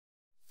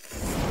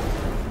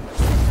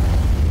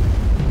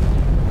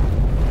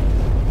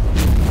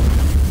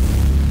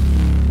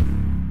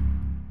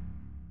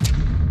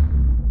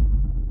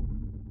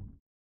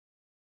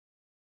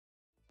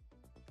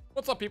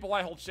What's up, people?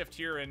 I hold shift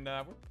here, and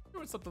we're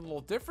doing something a little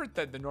different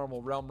than the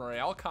normal Realm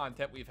Royale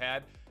content we've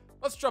had.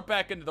 Let's jump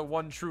back into the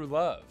one true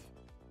love.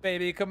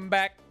 Baby, come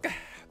back.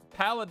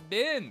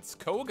 Paladins,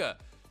 Koga,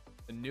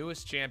 the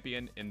newest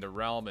champion in the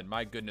realm, and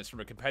my goodness, from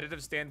a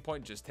competitive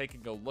standpoint, just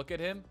taking a look at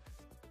him,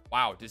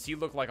 wow, does he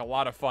look like a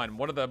lot of fun.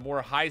 One of the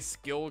more high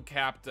skill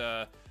capped,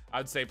 I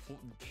would say,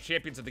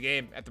 champions of the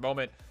game at the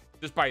moment,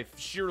 just by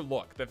sheer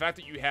look. The fact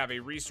that you have a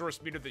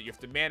resource meter that you have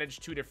to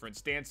manage, 2 different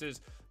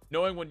stances,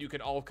 knowing when you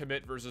can all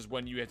commit versus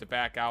when you have to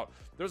back out.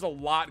 There's a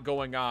lot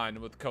going on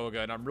with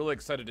Koga, and I'm really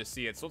excited to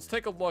see it. So let's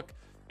take a look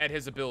at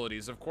his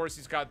abilities. Of course,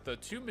 he's got the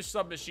 2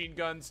 submachine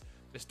guns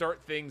to start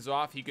things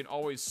off. He can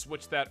always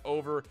switch that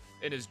over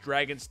in his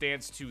dragon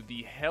stance to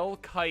the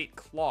Hellkite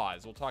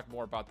Claws. We'll talk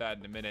more about that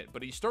in a minute.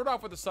 But he started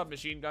off with the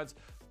submachine guns.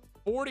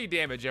 40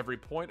 damage every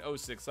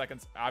 0.06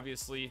 seconds.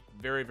 Obviously,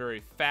 very,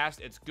 very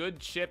fast. It's good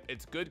chip.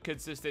 It's good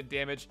consistent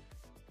damage.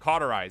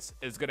 Cauterize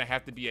is going to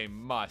have to be a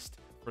must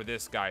for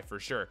this guy for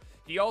sure.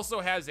 He also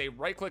has a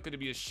right click going to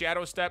be a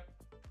shadow step,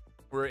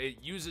 where it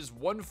uses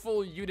 1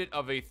 full unit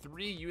of a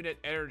 3-unit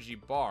energy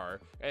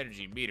bar,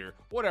 energy meter,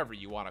 whatever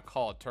you want to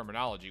call it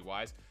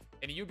terminology-wise,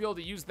 and you'll be able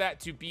to use that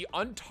to be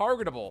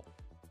untargetable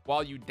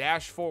while you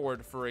dash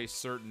forward for a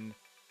certain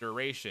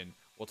duration.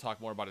 We'll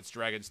talk more about its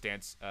dragon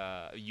stance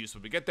use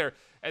when we get there.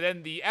 And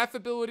then the F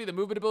ability, the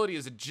movement ability,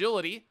 is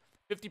agility,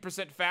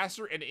 50%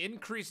 faster, and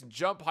increased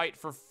jump height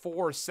for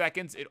 4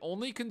 seconds. It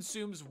only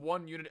consumes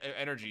 1 unit of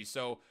energy,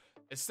 so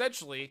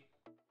essentially,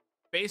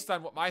 based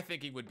on what my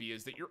thinking would be,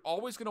 is that you're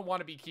always going to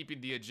want to be keeping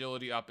the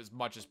agility up as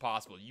much as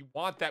possible. You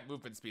want that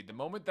movement speed. The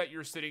moment that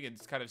you're sitting and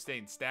kind of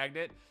staying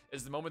stagnant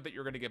is the moment that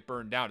you're going to get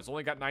burned down. It's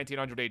only got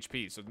 1900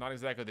 HP, so it's not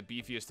exactly the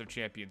beefiest of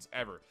champions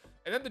ever.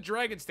 And then the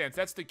dragon stance,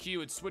 that's the cue.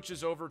 It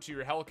switches over to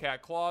your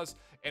Hellcat Claws,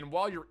 and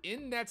while you're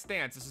in that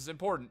stance, this is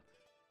important,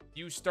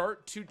 you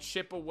start to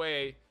chip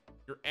away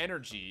your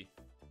energy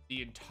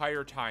the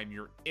entire time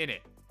you're in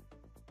it.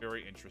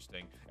 Very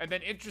interesting. And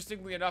then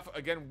interestingly enough,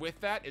 again with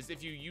that, is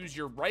if you use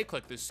your right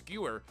click, the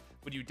skewer,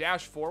 when you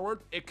dash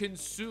forward, it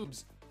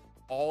consumes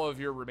all of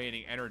your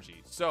remaining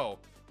energy. So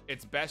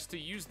it's best to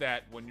use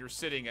that when you're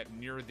sitting at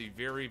near the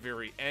very,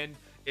 very end.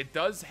 It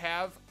does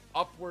have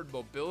upward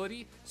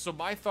mobility. So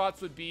my thoughts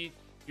would be,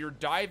 you're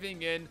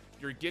diving in,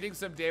 you're getting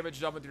some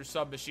damage done with your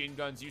submachine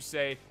guns. You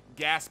say,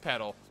 gas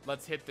pedal,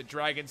 let's hit the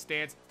dragon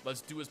stance,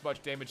 let's do as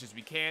much damage as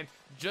we can.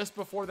 Just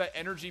before that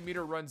energy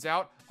meter runs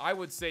out, I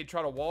would say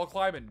try to wall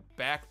climb and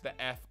back the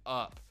F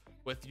up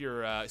with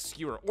your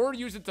skewer, or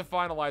use it to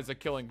finalize a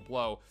killing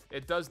blow.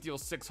 It does deal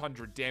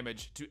 600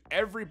 damage to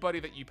everybody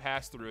that you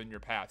pass through in your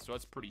path, so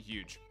that's pretty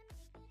huge.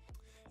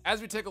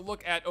 As we take a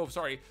look at,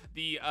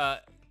 the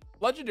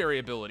legendary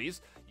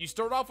abilities, you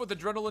start off with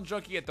Adrenaline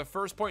Junkie at the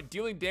first point.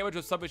 Dealing damage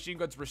with submachine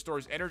guns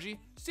restores energy.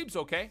 Seems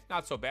okay,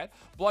 not so bad.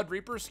 Blood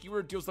Reaper,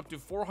 skewer deals up to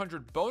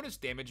 400 bonus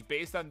damage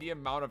based on the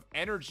amount of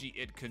energy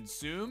it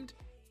consumed.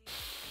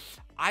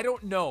 I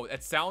don't know,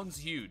 that sounds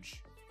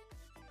huge.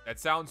 That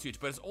sounds huge,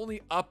 but it's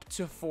only up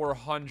to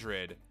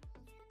 400.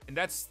 And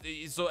that's,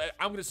 so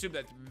I'm gonna assume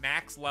that's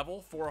max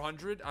level,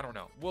 400. I don't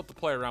know, we'll have to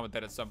play around with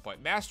that at some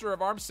point. Master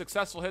of Arms,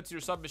 successful hits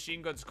your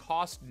submachine guns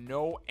cost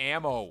no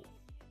ammo.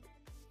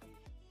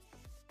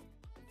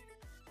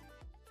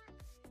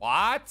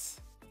 What?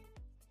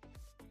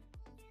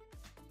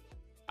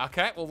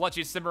 Okay, we'll let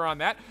you simmer on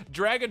that.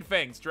 Dragon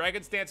Fangs.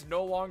 Dragon Stance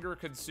no longer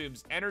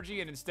consumes energy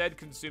and instead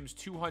consumes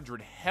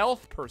 200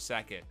 health per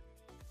second.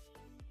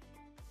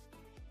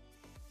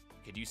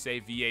 Could you say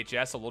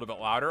VHS a little bit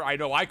louder? I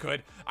know I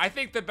could. I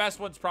think the best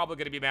one's probably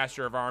going to be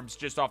Master of Arms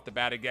just off the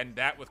bat again.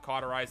 That with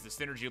Cauterize, the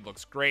synergy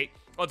looks great.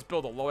 Let's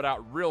build a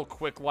loadout real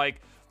quick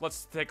like.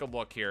 Let's take a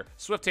look here.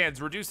 Swift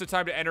Hands, reduce the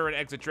time to enter and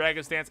exit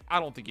Dragon Stance. I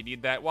don't think you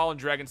need that. While in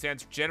Dragon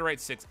Stance, generate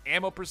 6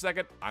 ammo per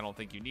second. I don't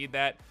think you need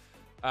that.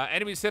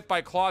 Enemies hit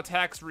by claw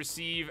attacks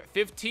receive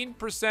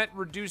 15%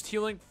 reduced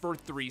healing for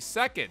 3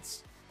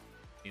 seconds.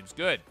 Seems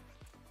good.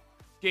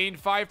 Gain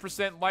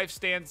 5%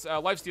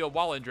 lifesteal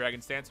while in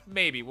Dragon Stance.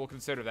 Maybe, we'll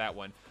consider that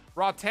one.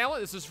 Raw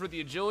Talent, this is for the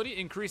agility.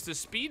 Increase the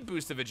speed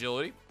boost of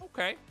agility.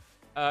 Okay.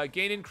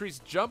 Gain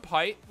increased jump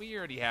height. We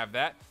already have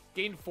that.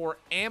 Gain 4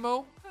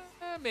 ammo.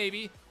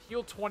 Maybe.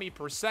 Heal 20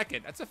 per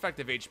second. That's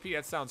effective HP.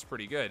 That sounds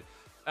pretty good.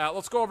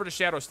 Let's go over to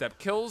Shadow Step.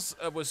 Kills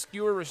with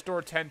Skewer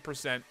restore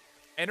 10%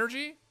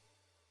 energy.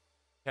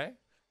 Okay.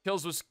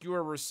 Kills with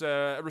Skewer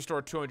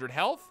restore 200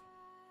 health.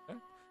 Okay.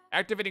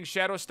 Activating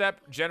Shadow Step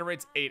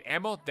generates 8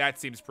 ammo. That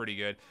seems pretty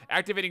good.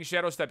 Activating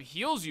Shadow Step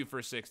heals you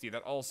for 60.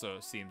 That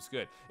also seems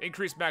good.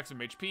 Increase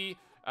maximum HP.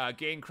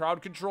 Gain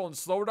crowd control and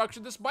slow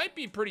reduction. This might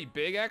be pretty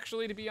big,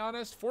 actually, to be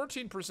honest.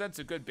 14% is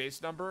a good base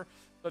number.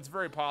 That's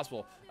very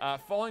possible.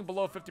 Falling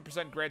below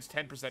 50% grants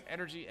 10%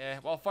 energy.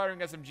 While firing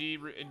SMG,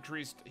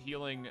 increased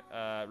healing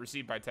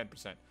received by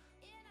 10%.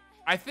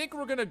 I think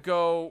we're going to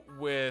go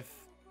with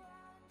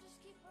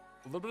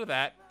a little bit of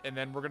that, and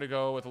then we're going to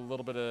go with a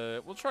little bit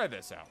of... We'll try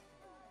this out.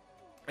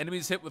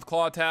 Enemies hit with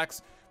claw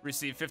attacks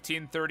receive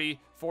 15, 30,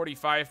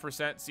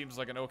 45%. Seems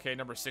like an okay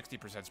number.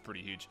 60% is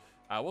pretty huge.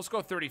 Let's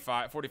go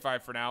 35,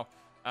 45 for now.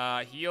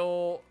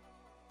 Heal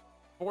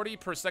 40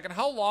 per second.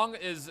 How long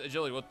is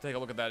agility? We'll take a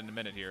look at that in a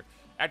minute here.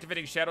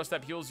 Activating Shadow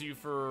Step heals you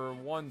for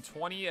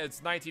 120.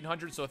 It's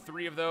 1900, so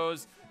 3 of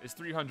those is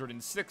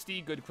 360.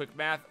 Good quick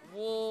math.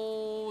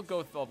 We'll go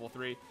with level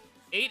 3.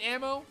 8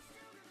 ammo.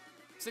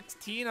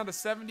 16 out of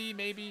 70,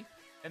 maybe.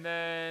 And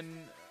then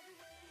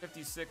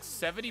 56,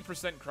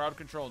 70% crowd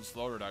control and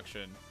slow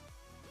reduction.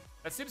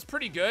 That seems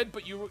pretty good,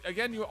 but you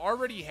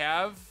already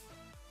have...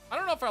 I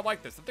don't know if I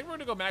like this. I think we're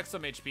going to go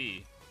maximum HP,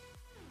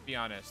 to be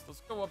honest.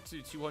 Let's go up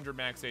to 200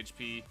 max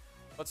HP.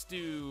 Let's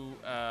do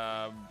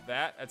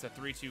that. That's a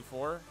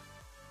 324.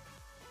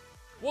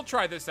 We'll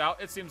try this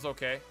out. It seems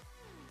okay.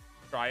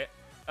 Try it.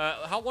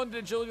 How long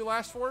did agility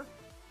last for?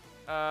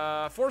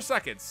 4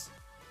 seconds.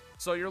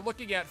 So you're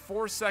looking at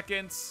 4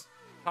 seconds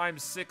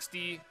times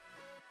 60.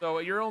 So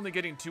you're only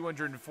getting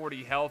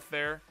 240 health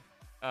there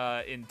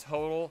in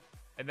total.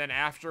 And then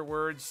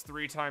afterwards,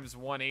 3 times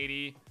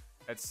 180.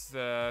 That's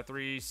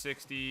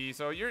 360.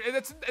 So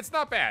it's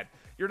not bad.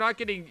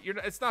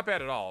 It's not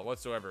bad at all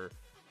whatsoever.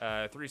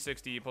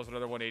 360 plus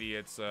another 180.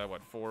 It's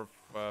what,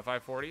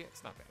 540?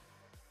 It's not bad.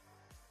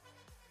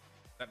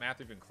 Is that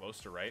math even close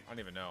to right? I don't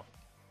even know.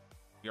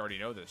 You already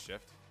know this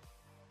shift.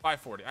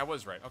 540. I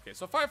was right. Okay,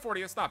 so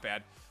 540. It's not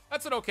bad.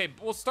 That's an okay.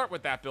 We'll start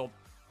with that build.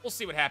 We'll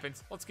see what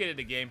happens. Let's get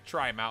into game.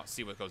 Try him out.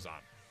 See what goes on.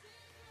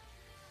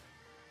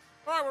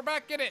 All right, we're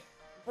back in it.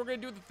 We're gonna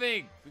do the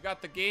thing. We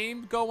got the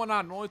game going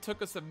on. It only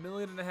took us 1.5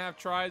 million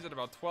tries and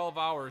about 12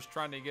 hours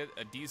trying to get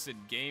a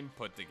decent game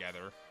put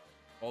together.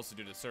 Also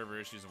due to server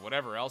issues and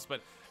whatever else, but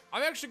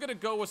I'm actually gonna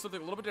go with something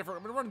a little bit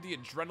different. I'm gonna run the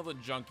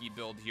Adrenaline Junkie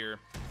build here.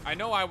 I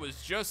know I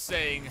was just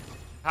saying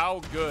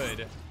how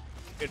good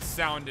it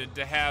sounded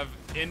to have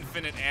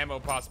infinite ammo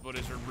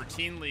possibilities or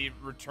routinely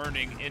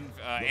returning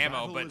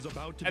ammo, but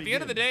at the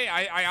end of the day,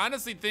 I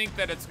honestly think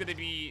that it's gonna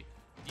be,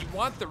 you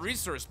want the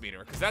resource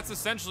meter, because that's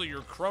essentially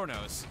your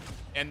Chronos,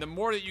 and the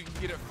more that you can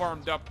get it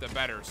farmed up, the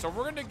better. So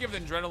we're going to give the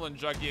Adrenaline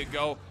Junkie a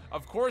go.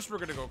 Of course, we're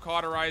going to go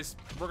Cauterize.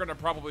 We're going to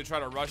probably try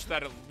to rush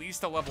that at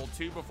least a level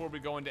 2 before we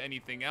go into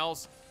anything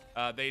else.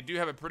 They do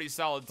have a pretty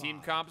solid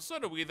team comp. So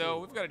do we, though.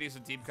 We've got a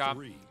decent team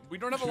comp. We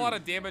don't have a lot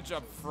of damage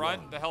up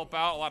front to help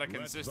out, a lot of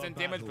consistent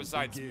damage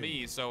besides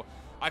me. So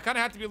I kind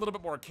of have to be a little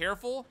bit more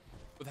careful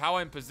with how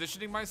I'm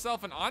positioning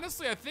myself. And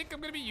honestly, I think I'm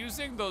going to be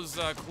using those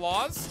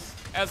claws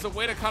as a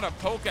way to kind of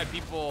poke at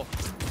people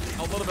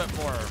a little bit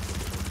more.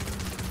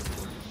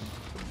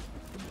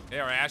 Hey,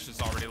 our Ash is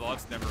already low.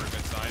 It's never a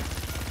good sign.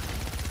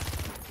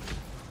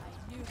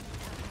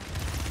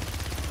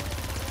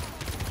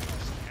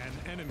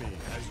 An enemy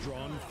has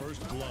drawn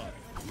first blood.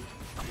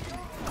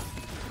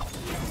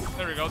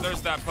 There we go.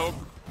 There's that poke.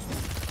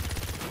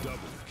 Double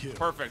kill.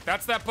 Perfect.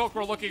 That's that poke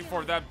we're looking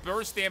for. That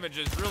burst damage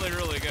is really,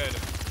 really good.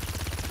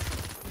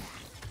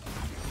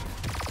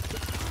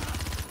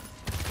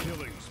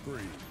 Killing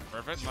spree.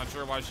 Perfect. Not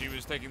sure why she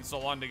was taking so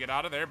long to get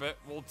out of there, but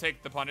we'll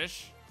take the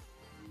punish.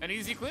 An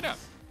easy cleanup.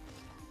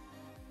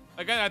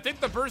 Again, I think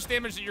the burst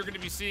damage that you're going to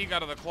be seeing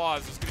out of the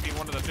claws is going to be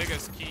one of the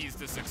biggest keys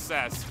to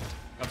success.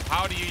 Of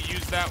how do you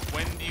use that?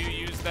 When do you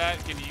use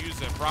that? Can you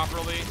use it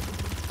properly?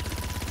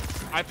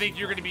 I think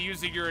you're going to be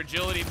using your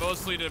agility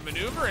mostly to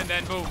maneuver, and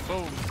then boom,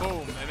 boom,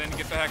 boom, and then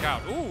get the heck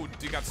out. Ooh,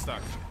 you got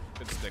stuck.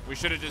 Good stick. We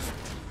should have just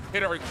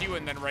hit our Q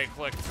and then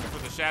right-clicked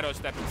for the Shadow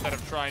Step instead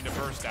of trying to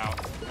burst out.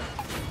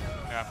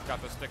 Yeah,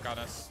 got the stick on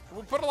us.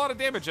 We'll put a lot of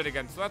damage in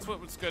again, so that's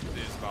what's good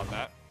is about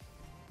that.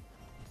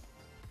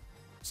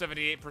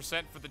 78%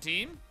 for the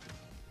team.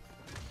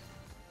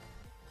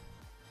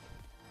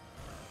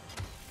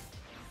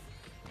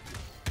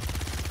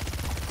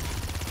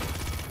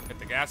 Hit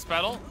the gas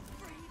pedal.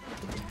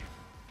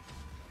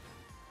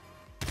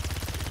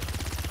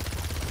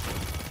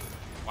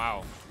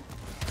 Wow.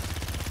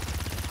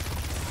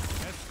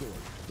 Escort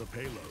the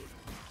payload.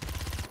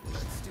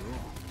 Let's do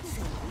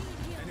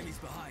it. Enemies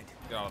behind.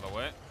 Get out of the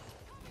way.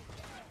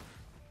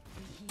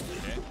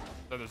 Okay.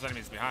 So there's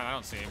enemies behind. I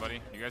don't see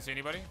anybody. You guys see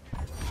anybody?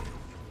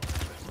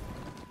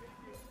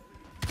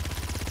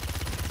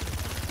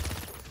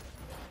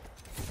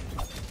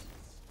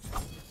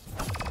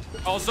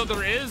 Also,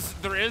 there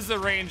is a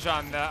range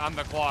on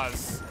the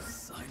claws.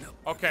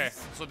 Okay,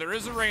 so there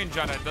is a range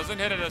on it. Doesn't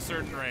hit at a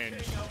certain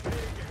range.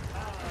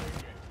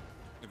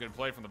 A good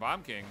play from the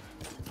Bomb King.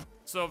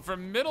 So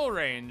from middle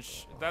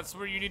range, that's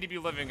where you need to be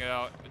living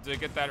out to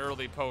get that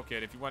early poke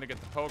hit. If you want to get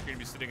the poke, you're gonna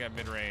be sitting at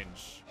mid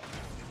range.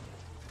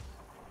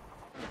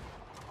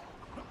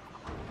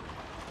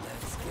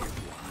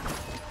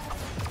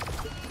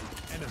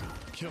 Enemy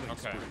killing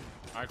Okay. spree.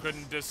 I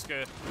couldn't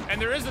and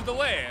there is a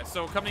delay,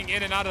 so coming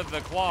in and out of the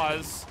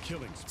claws,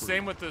 Killing spree.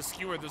 same with the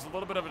skewer, there's a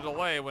little bit of a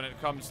delay when it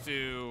comes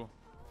to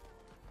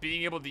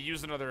being able to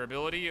use another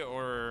ability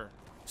or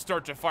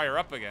start to fire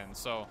up again,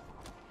 so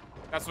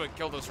that's what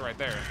killed us right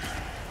there.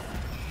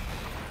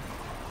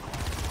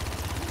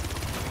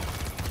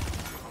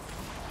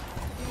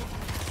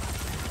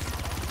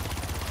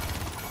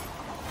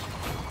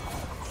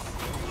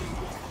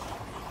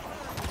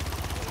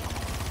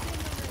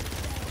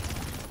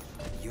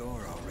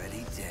 You're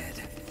already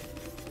dead.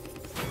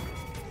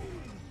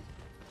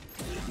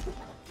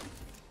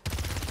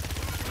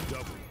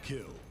 Double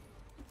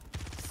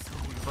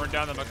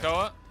Burn down the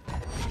Makoa.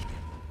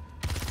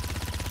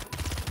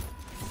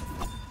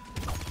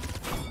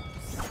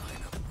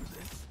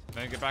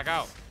 Then get back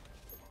out.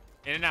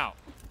 In and out.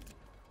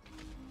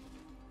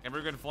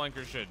 Every good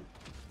flanker should.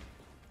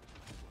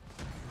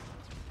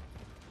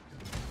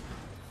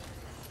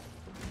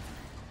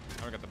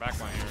 Oh, we got the back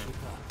line here.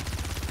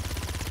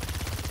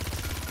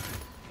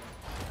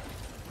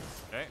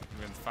 Okay,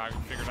 we got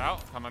figured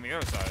out. Come on the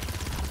other side.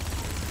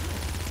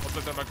 Looks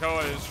like the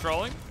Makoa is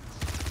trolling.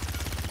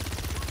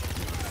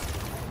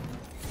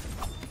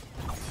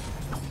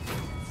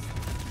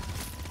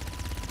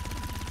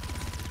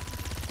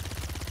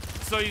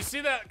 So you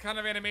see that kind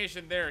of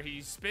animation there.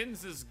 He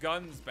spins his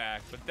guns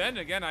back, but then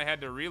again, I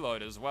had to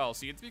reload as well.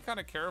 So you have to be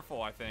kind of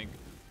careful, I think,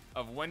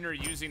 of when you're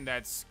using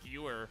that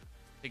skewer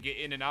to get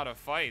in and out of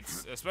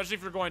fights, especially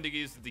if you're going to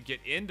use it to get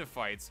into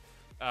fights.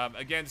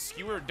 Again,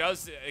 skewer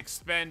does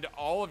expend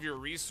all of your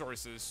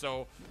resources,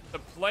 so the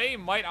play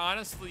might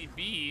honestly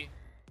be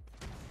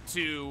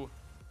to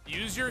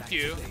use your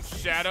Q,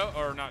 shadow,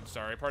 or not,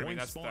 sorry, pardon me,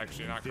 that's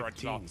actually not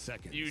correct at all.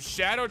 Use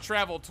shadow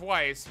travel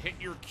twice, hit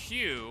your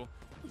Q,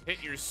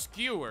 hit your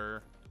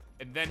skewer,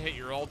 and then hit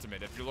your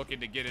ultimate if you're looking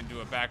to get into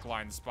a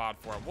backline spot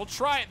for him. We'll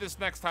try it this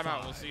next time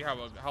out. We'll see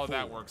how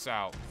that works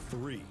out.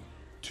 3,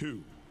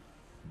 2,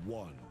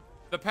 1.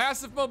 The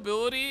passive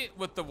mobility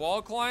with the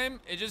wall climb,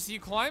 he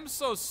climbs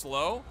so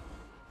slow.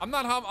 I'm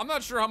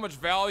not sure how much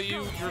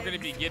value you're going to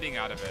be getting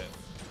out of it.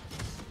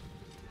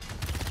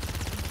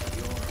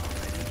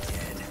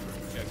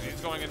 Yeah, so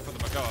he's going in for the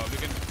Makoa. We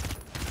can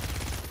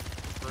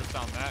burst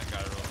down that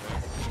guy real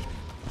quick.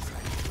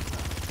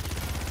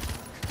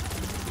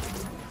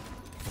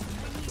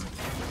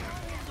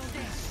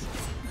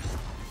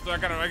 So I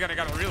gotta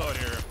reload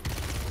here.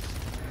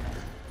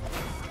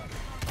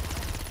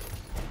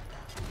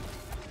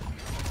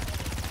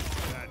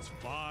 That's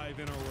 5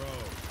 in a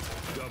row.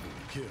 Double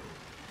kill.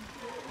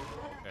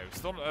 Okay,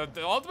 still,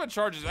 the ultimate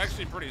charge is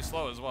actually pretty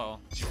slow as well.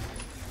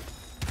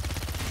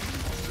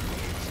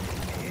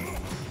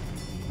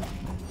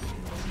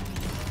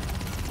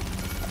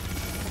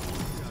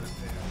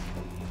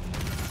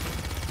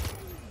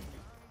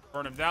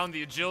 Burn him down.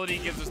 The agility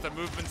gives us the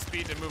movement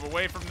speed to move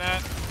away from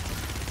that.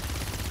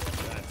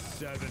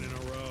 7 in a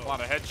row. A lot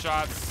of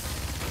headshots.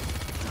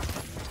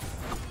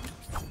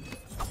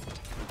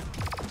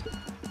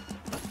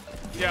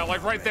 Yeah,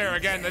 like right there.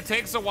 Again, it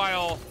takes a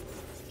while.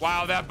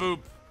 Wow, that boop.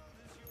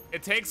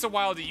 It takes a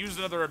while to use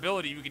another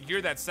ability. You can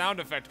hear that sound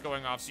effect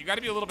going off. So you got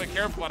to be a little bit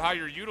careful about how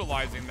you're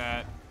utilizing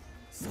that.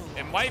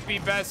 It might be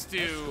best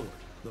to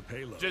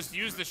just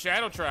use the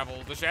shadow travel,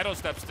 the shadow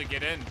steps to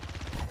get in.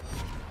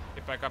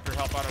 Get back up here,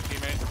 help out our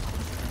teammate.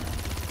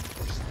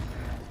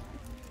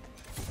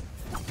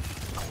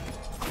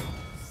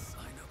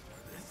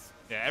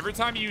 Yeah, every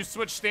time you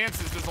switch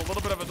stances, there's a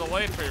little bit of a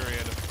delay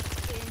period.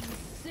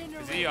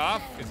 Is he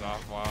off? He's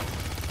off, wow.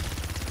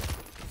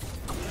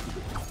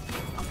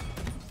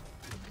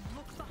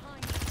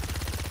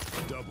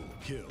 Double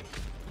kill.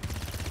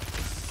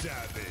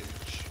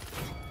 Savage.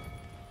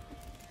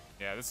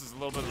 Yeah, this is a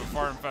little bit of a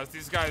farm fest.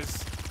 These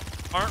guys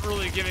aren't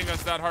really giving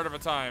us that hard of a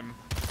time.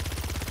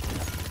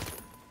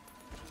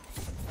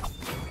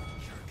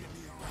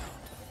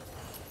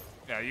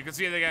 Yeah, you can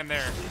see it again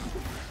there.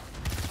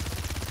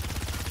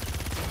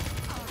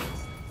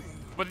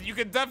 But you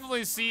can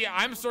definitely see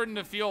I'm starting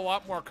to feel a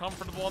lot more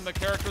comfortable in the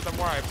character the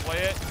more I play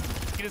it.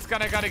 You just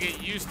kind of got to get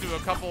used to a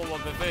couple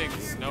of the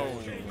things. No.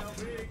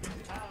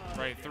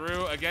 Right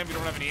through. Again, we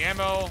don't have any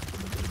ammo.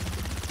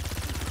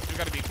 We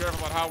got to be careful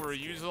about how we're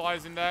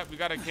utilizing that. We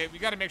got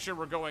to make sure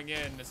we're going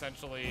in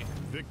essentially.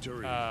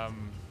 Victory.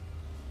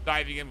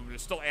 Diving in.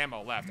 There's still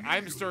ammo left.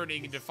 I'm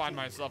starting to find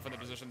myself in the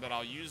position that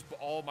I'll use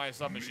all my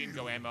submachine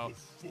gun ammo,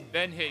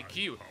 then hit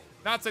Q.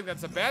 Not saying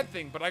that's a bad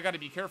thing, but I got to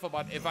be careful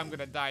about if I'm going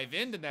to dive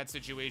into that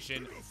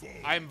situation.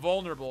 I'm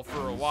vulnerable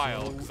for a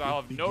while because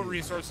I'll have no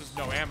resources,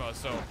 no ammo.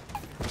 So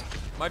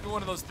might be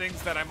one of those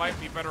things that I might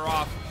be better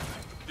off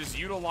just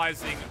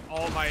utilizing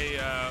all my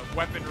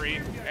weaponry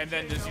and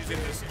then just using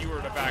the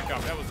skewer to back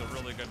up. That was a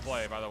really good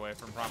play, by the way,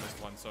 from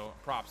Promised One. So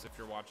props if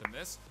you're watching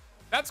this.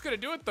 That's going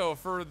to do it, though,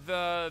 for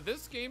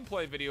this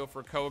gameplay video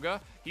for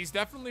Koga. He's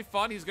definitely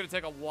fun. He's going to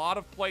take a lot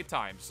of play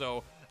time.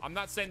 So I'm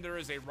not saying there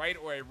is a right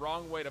or a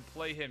wrong way to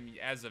play him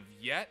as of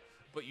yet,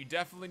 but you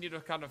definitely need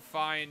to kind of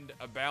find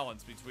a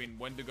balance between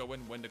when to go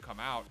in, when to come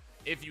out.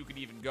 If you can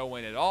even go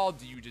in at all,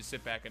 do you just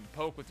sit back and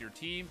poke with your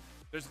team?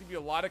 There's going to be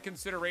a lot of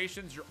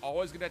considerations. You're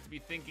always going to have to be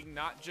thinking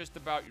not just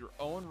about your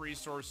own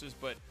resources,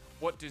 but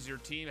what does your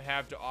team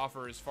have to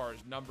offer as far as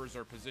numbers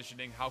or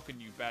positioning? How can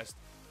you best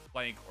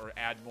flank or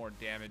add more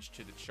damage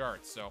to the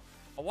charts? So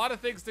a lot of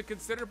things to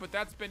consider, but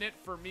that's been it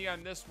for me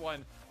on this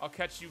one. I'll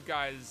catch you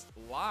guys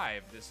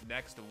live this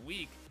next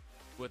week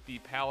with the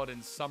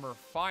Paladins Summer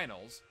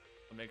Finals.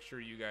 So make sure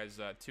you guys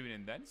tune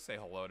in then. Say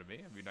hello to me.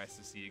 It'd be nice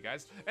to see you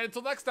guys. And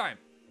until next time,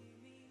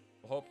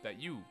 I hope that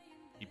you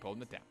keep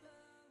holding it down.